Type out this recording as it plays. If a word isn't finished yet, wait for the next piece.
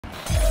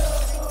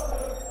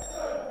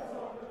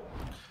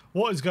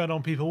What is going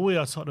on, people? We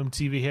are Tottenham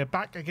TV here,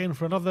 back again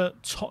for another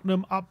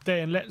Tottenham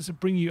update, and let's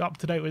bring you up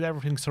to date with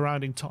everything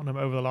surrounding Tottenham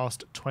over the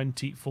last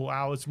 24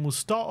 hours. And we'll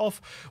start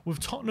off with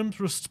Tottenham's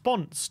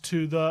response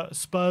to the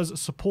Spurs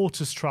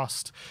Supporters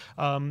Trust.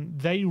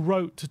 They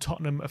wrote to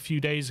Tottenham a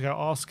few days ago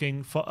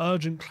asking for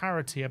urgent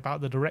clarity about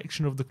the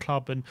direction of the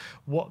club and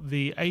what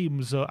the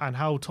aims are and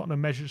how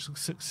Tottenham measures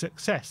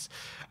success.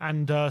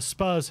 And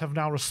Spurs have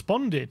now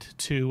responded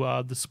to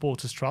the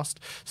Supporters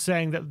Trust,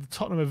 saying that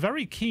Tottenham are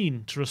very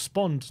keen to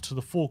respond to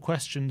the 4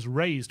 questions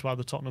raised by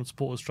the Tottenham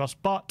Supporters Trust,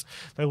 but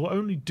they will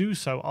only do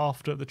so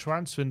after the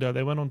transfer window.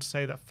 They went on to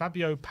say that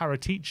Fabio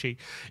Paratici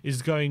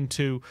is going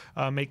to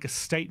make a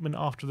statement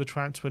after the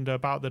transfer window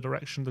about the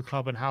direction of the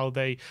club and how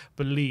they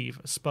believe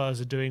Spurs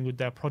are doing with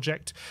their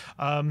project.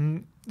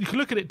 You can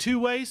look at it 2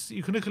 ways.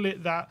 You can look at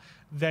it that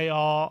they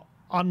are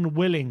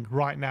unwilling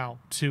right now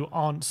to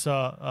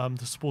answer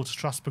the Supporters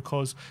Trust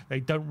because they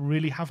don't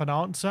really have an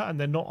answer and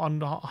they're not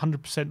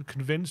 100%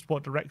 convinced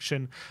what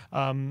direction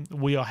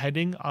we are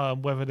heading,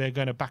 whether they're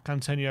going to back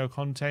Antonio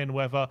Conte and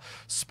whether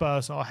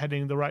Spurs are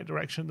heading in the right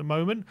direction at the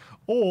moment.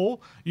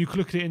 Or you could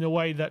look at it in a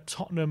way that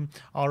Tottenham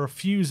are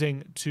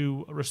refusing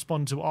to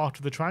respond to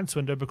after the transfer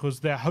window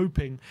because they're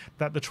hoping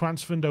that the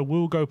transfer window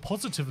will go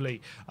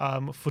positively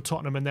for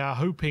Tottenham, and they're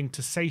hoping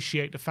to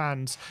satiate the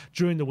fans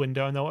during the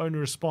window, and they'll only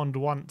respond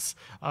once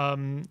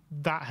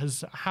that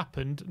has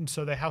happened, and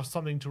so they have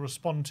something to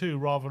respond to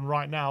rather than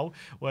right now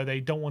where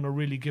they don't want to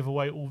really give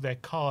away all their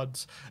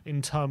cards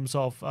in terms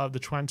of the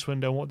transfer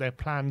window and what their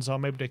plans are.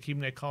 Maybe they're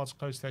keeping their cards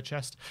close to their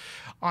chest.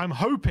 I'm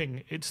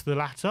hoping it's the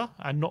latter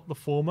and not the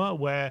former,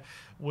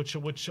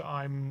 which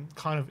I'm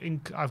kind of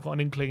I've got an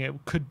inkling it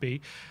could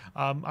be.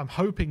 I'm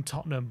hoping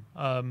Tottenham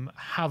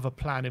have a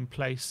plan in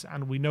place,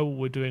 and we know what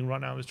we're doing right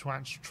now is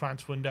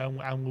transfer window,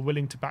 and we're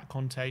willing to back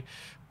Conte,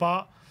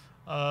 but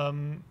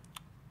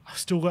I've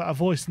still got a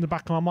voice in the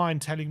back of my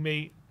mind telling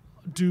me,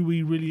 are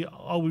we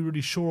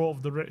really sure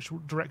of the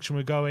direction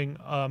we're going?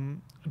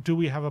 Do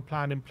we have a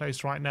plan in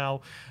place right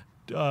now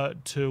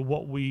to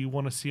what we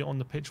want to see on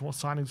the pitch and what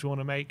signings we want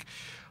to make?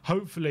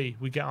 Hopefully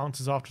we get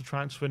answers after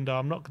transfer window.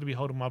 I'm not going to be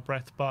holding my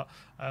breath, but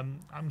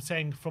I'm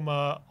saying from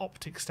a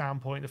optic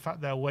standpoint, the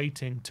fact they're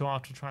waiting till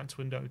after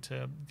transfer window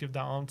to give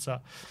that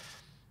answer,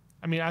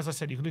 I mean, as I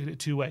said, you can look at it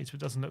 2 ways,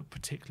 but it doesn't look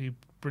particularly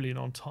brilliant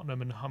on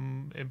Tottenham, and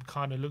it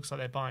kind of looks like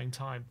they're buying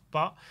time.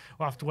 But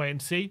we'll have to wait and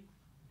see.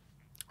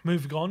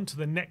 Moving on to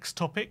the next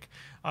topic,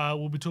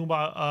 we'll be talking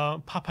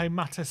about Pape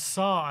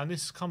Sarr, and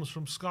this comes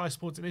from Sky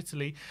Sports in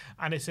Italy,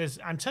 and it says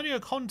Antonio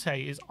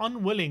Conte is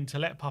unwilling to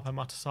let Pape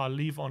Sarr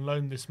leave on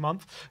loan this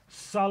month.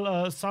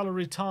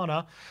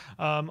 Salernitana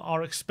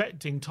are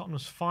expecting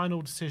Tottenham's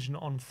final decision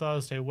on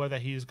Thursday whether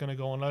he is going to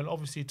go on loan.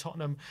 Obviously,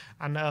 Tottenham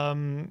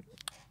and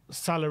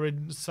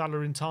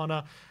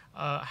Salernitana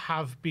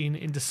have been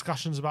in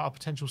discussions about a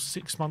potential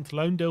 6-month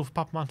loan deal for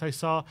Pape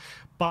Sarr,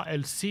 but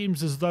it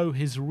seems as though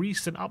his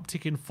recent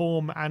uptick in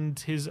form and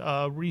his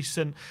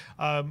recent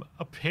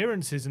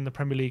appearances in the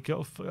Premier League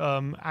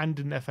and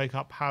in the FA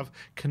Cup have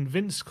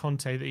convinced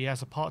Conte that he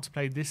has a part to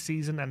play this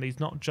season, and he's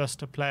not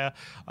just a player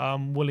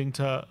willing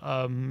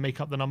to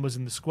make up the numbers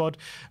in the squad.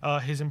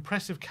 His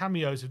impressive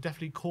cameos have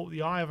definitely caught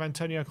the eye of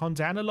Antonio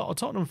Conte and a lot of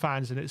Tottenham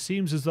fans, and it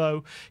seems as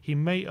though he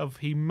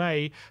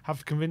may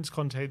have convinced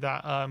Conte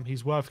that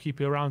he's worth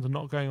keeping around and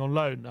not going on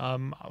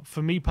loan.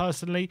 For me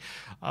personally,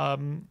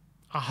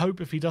 I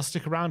hope if he does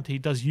stick around, he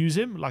does use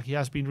him like he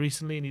has been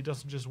recently, and he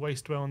doesn't just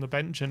waste away on the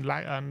bench and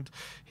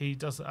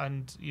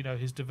you know,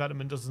 his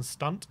development doesn't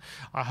stunt.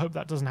 I hope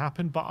that doesn't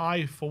happen. But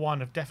I, for one,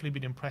 have definitely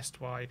been impressed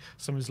by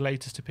some of his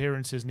latest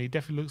appearances, and he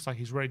definitely looks like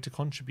he's ready to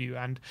contribute.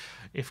 And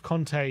if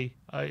Conte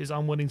is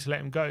unwilling to let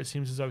him go, it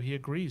seems as though he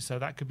agrees. So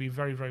that could be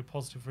very, very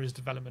positive for his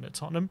development at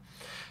Tottenham.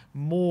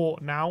 More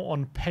now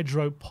on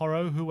Pedro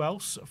Porro. Who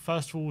else?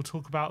 First of all, we'll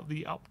talk about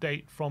the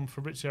update from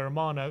Fabrizio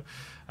Romano.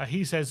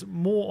 He says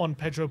more on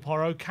Pedro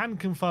Porro. Can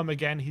confirm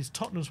again he's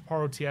Tottenham's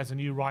priority as a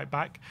new right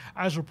back.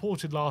 As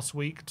reported last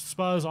week,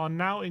 Spurs are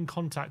now in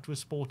contact with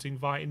Sporting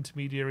via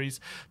intermediaries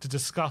to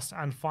discuss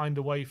and find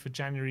a way for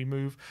January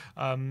move.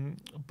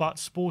 But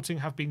Sporting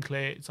have been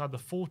clear it's either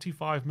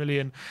 45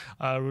 million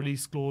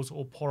release clause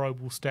or Porro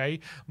will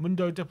stay.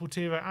 Mundo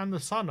Deportivo and The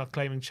Sun are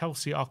claiming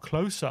Chelsea are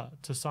closer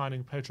to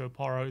signing Pedro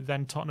Porro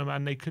than Tottenham,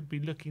 and they could be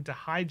looking to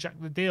hijack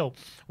the deal,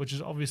 which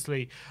is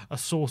obviously a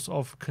source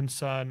of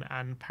concern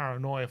and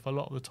paranoia for a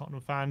lot of the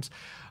Tottenham fans.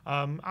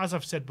 As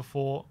I've said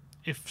before,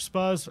 if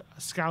Spurs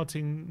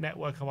scouting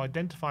network have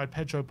identified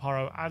Pedro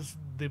Porro as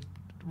the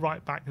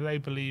right back they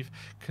believe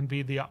can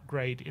be the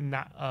upgrade in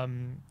that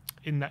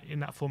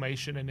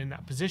formation and in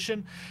that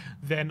position,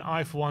 then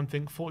I for one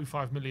think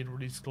 45 million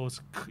release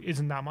clause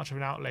isn't that much of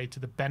an outlay to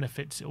the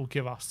benefits it will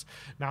give us.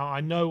 Now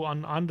I know I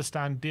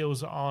understand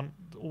deals aren't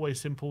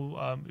always simple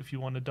if you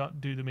want to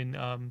do them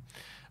in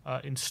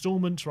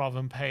installments rather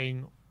than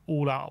paying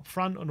all out up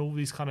front and all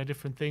these kind of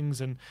different things,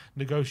 and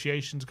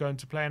negotiations go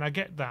into play, and I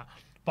get that.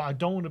 But I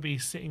don't want to be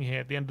sitting here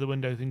at the end of the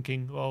window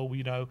thinking, oh,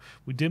 you know,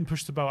 we didn't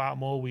push the boat out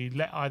more. We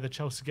let either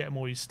Chelsea get him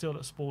or he's still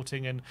at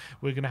Sporting, and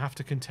we're going to have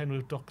to contend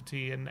with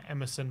Doherty and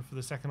Emerson for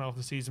the second half of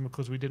the season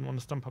because we didn't want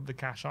to stump up the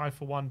cash. I,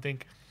 for one,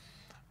 think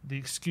the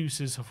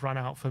excuses have run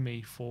out for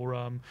me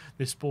for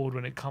this board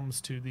when it comes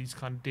to these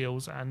kind of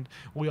deals, and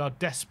we are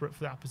desperate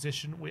for that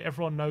position.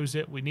 Everyone knows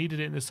it. We needed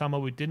it in the summer.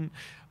 We didn't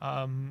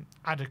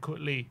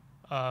adequately,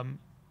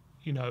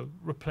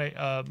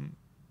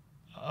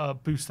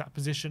 boost that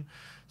position.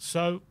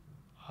 So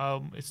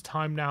it's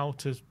time now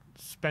to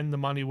spend the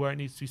money where it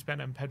needs to be spent,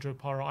 and Pedro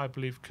Porro, I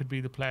believe, could be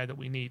the player that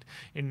we need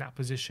in that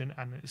position.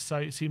 And it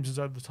seems as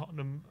though the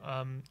Tottenham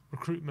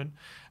recruitment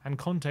and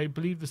Conte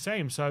believe the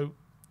same. So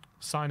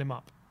sign him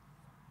up.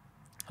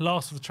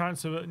 Last of the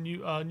transfer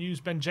news,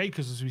 Ben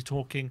Jacobs was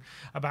talking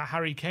about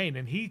Harry Kane,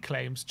 and he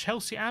claims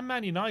Chelsea and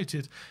Man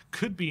United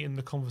could be in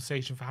the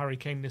conversation for Harry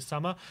Kane this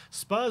summer.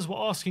 Spurs were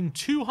asking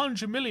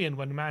 200 million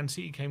when Man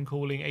City came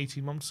calling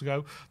 18 months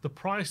ago. The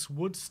price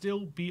would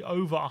still be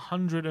over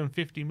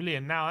 150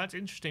 million. Now, that's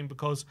interesting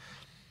because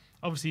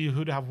obviously he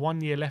would have 1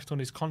 year left on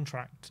his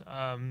contract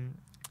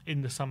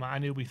in the summer,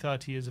 and he'll be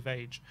 30 years of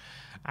age.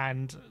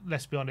 And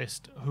let's be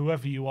honest,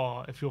 whoever you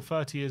are, if you're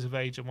 30 years of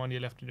age and 1 year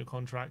left in your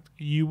contract,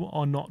 you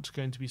are not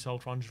going to be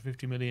sold for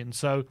 150 million.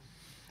 So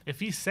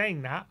if he's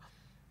saying that,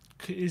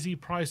 is he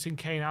pricing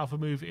Kane out of a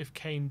move if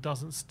Kane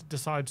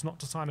decides not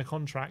to sign a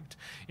contract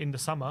in the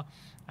summer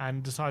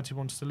and decides he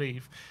wants to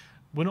leave?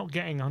 We're not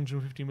getting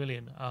 150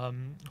 million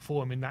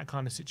for him in that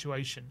kind of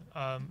situation.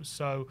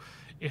 So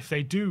if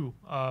they do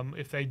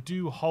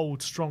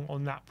hold strong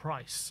on that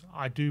price,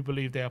 I do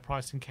believe they are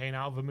pricing Kane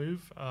out of a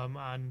move,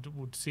 and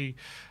would see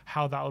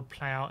how that would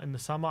play out in the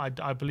summer.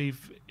 I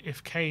believe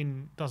if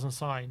Kane doesn't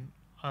sign,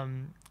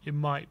 it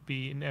might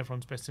be in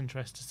everyone's best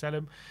interest to sell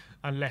him,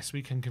 unless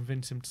we can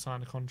convince him to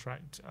sign a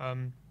contract,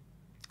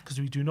 because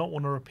we do not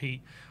want a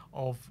repeat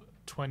of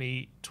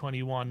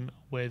 2021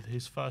 with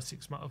his first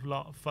 6 months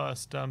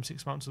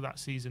of that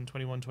season,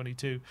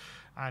 21-22,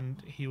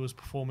 and he was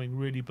performing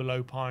really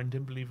below par and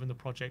didn't believe in the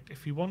project.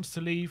 If he wants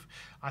to leave,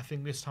 I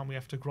think this time we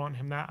have to grant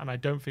him that, and I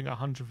don't think a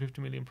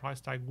 150 million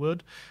price tag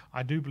would.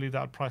 I do believe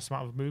that would price him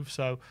out of a move.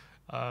 So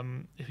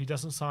if he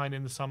doesn't sign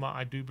in the summer,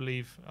 I do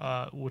believe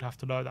would have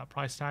to lower that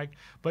price tag.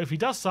 But if he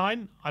does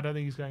sign, I don't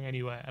think he's going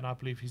anywhere, and I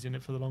believe he's in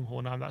it for the long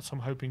haul now. That's what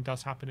I'm hoping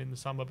does happen in the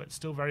summer, but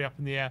still very up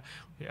in the air.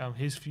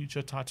 His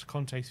future tied to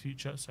Conte's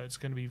future, so it's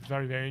going to be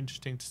very, very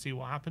interesting to see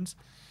what happens.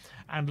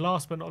 And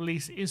last but not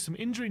least is some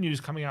injury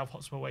news coming out of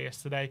Hotspur Way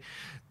yesterday.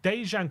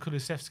 Dejan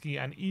Kulusevski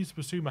and Yves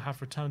Bissouma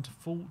have returned to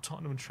full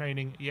Tottenham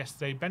training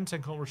yesterday.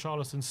 Bentancur and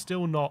Richarlison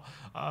still not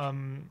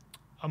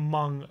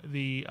among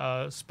the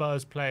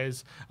Spurs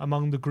players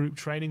among the group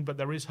training, but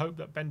there is hope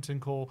that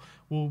Bentancur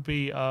will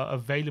be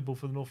available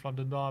for the North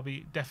London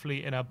derby,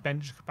 definitely in a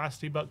bench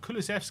capacity. But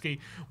Kulusevski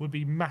would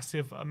be a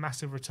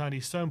massive return.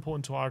 He's so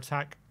important to our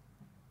attack,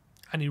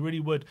 and he really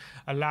would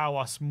allow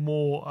us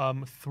more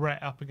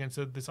threat up against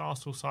this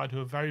Arsenal side,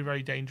 who are very,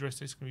 very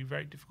dangerous. It's going to be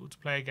very difficult to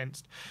play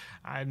against.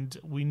 And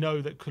we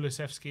know that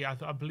Kulusevski,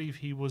 I believe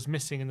he was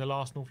missing in the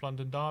last North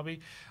London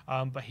derby,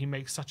 but he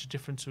makes such a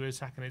difference to his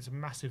attack, and it's a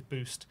massive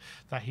boost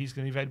that he's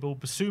going to be available.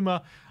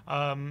 Bissouma,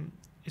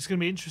 it's going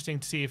to be interesting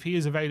to see if he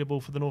is available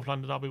for the North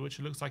London derby, which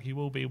it looks like he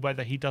will be,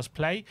 whether he does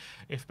play,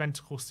 if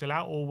Bentancur's still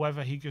out, or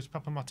whether he gives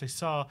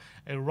Sarr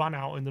a run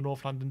out in the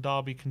North London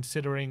derby,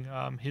 considering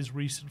his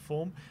recent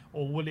form,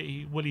 or will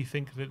he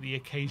think that the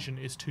occasion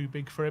is too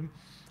big for him?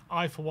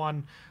 I, for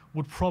one,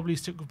 would probably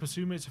stick with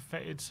Bissouma.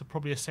 It's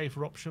probably a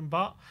safer option,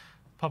 but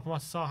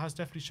Sarr has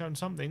definitely shown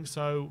something,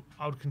 so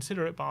I would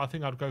consider it, but I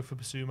think I'd go for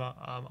Bissouma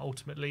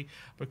ultimately.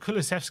 But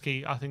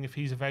Kulusevski, I think if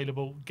he's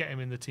available, get him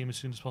in the team as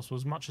soon as possible.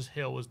 As much as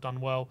Hill has done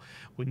well,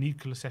 we need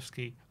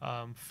Kulusevski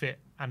fit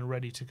and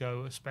ready to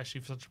go,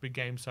 especially for such a big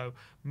game. So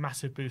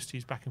massive boost,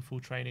 he's back in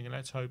full training, and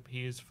let's hope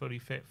he is fully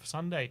fit for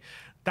Sunday.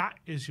 That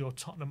is your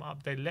Tottenham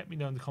update. Let me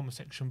know in the comment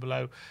section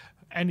below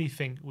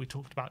anything we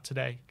talked about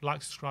today.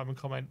 Like, subscribe and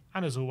comment,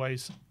 and as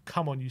always,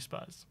 come on you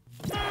Spurs.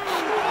 We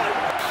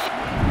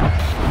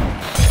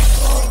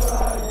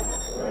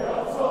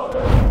are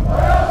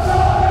Tottenham.